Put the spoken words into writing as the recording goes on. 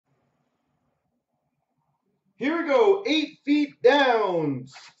Here we go. 8 feet down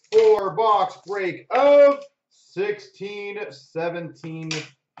for box break of 16-17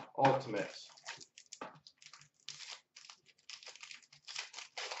 Ultimate.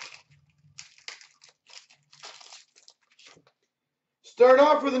 Start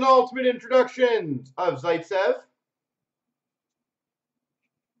off with an Ultimate introduction of Zaitsev.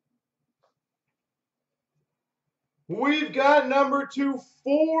 We've got number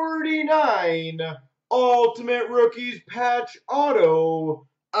 249, Ultimate Rookies Patch Auto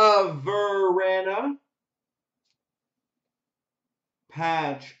of Verana.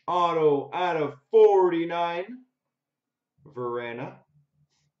 Patch Auto out of 49, Verana.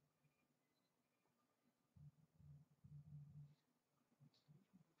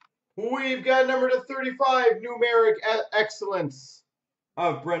 We've got number 235, Numeric Excellence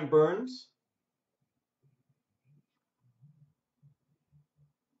of Brent Burns.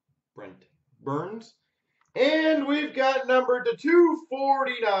 Brent Burns. And we've got number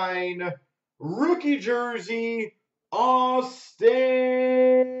 249, Rookie Jersey, Austin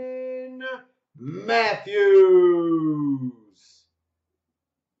Matthews.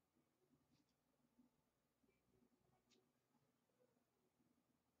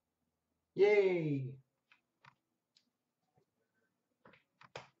 Yay.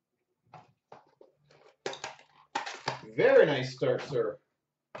 Very nice start, sir.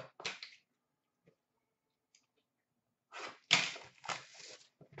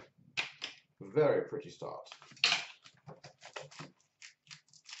 Very pretty start.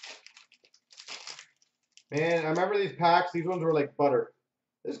 Man, I remember these packs. These ones were like butter.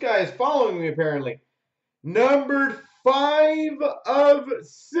 This guy is following me, apparently. Numbered 5 of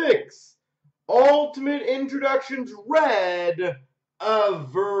 6. Ultimate Introductions Red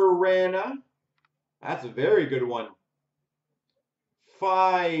of Verana. That's a very good one.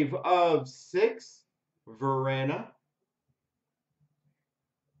 5 of 6. Verana.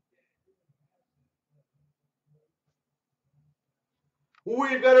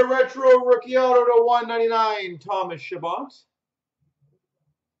 We've got a retro rookie auto to 199, Thomas Chabot.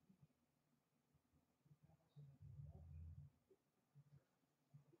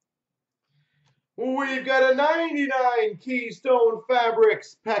 We've got a 99 Keystone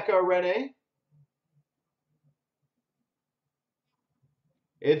Fabrics Pekka Rene.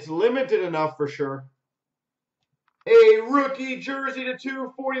 It's limited enough for sure. A rookie jersey to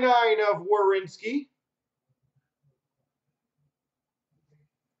 249 of Werenski.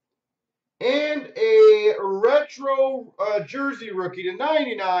 And a retro jersey rookie to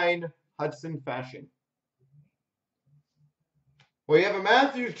 99, Hudson Fashion. Well, you have a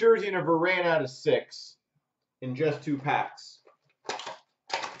Matthews jersey and a Verana out of 6 in just 2 packs.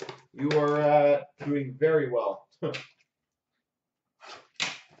 You are doing very well.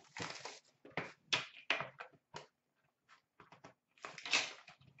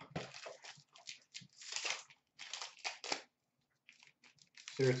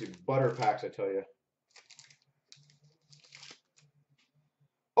 Seriously, butter packs, I tell you.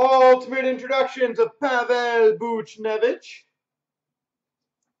 Ultimate introductions of Pavel Buchnevich.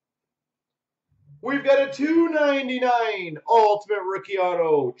 We've got a 299 Ultimate Rookie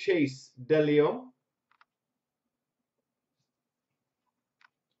Auto, Chase Delio.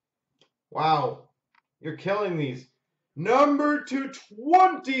 Wow, you're killing these. Number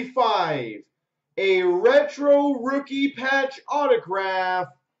 225, a retro rookie patch autograph,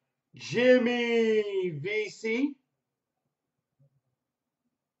 Jimmy VC.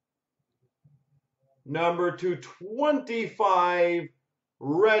 Number 225,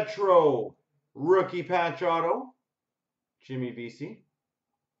 retro rookie patch auto, Jimmy VC.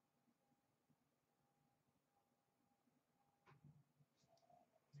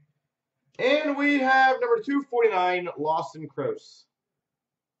 And we have number 249, Lawson Crouse.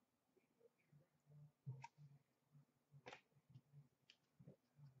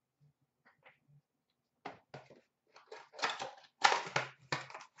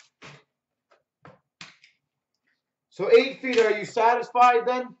 So 8 feet, are you satisfied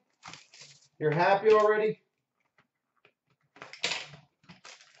then? You're happy already?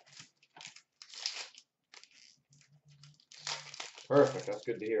 Perfect, that's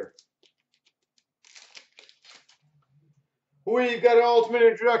good to hear. We've got an Ultimate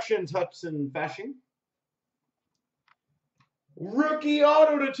Introductions, Hudson Fashion. Rookie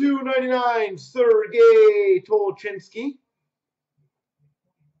Auto to 299, Sergei Tolchinsky.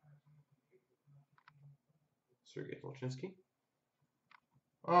 Sergei Tolchinsky.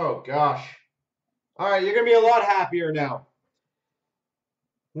 Oh, gosh. All right, you're going to be a lot happier now.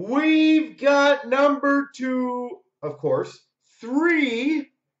 We've got number 2, of course, 3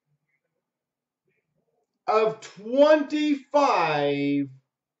 of 25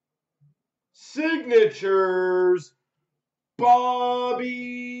 signatures, Bobby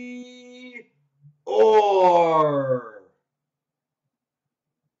Orr.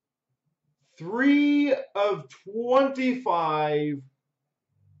 3 of 25,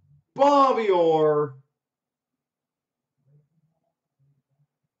 Bobby Orr.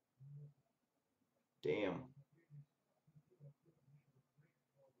 Damn.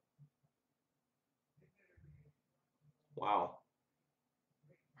 Wow.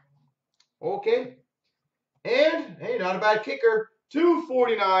 Okay. And, hey, not a bad kicker.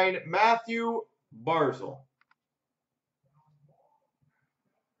 249, Matthew Barzal.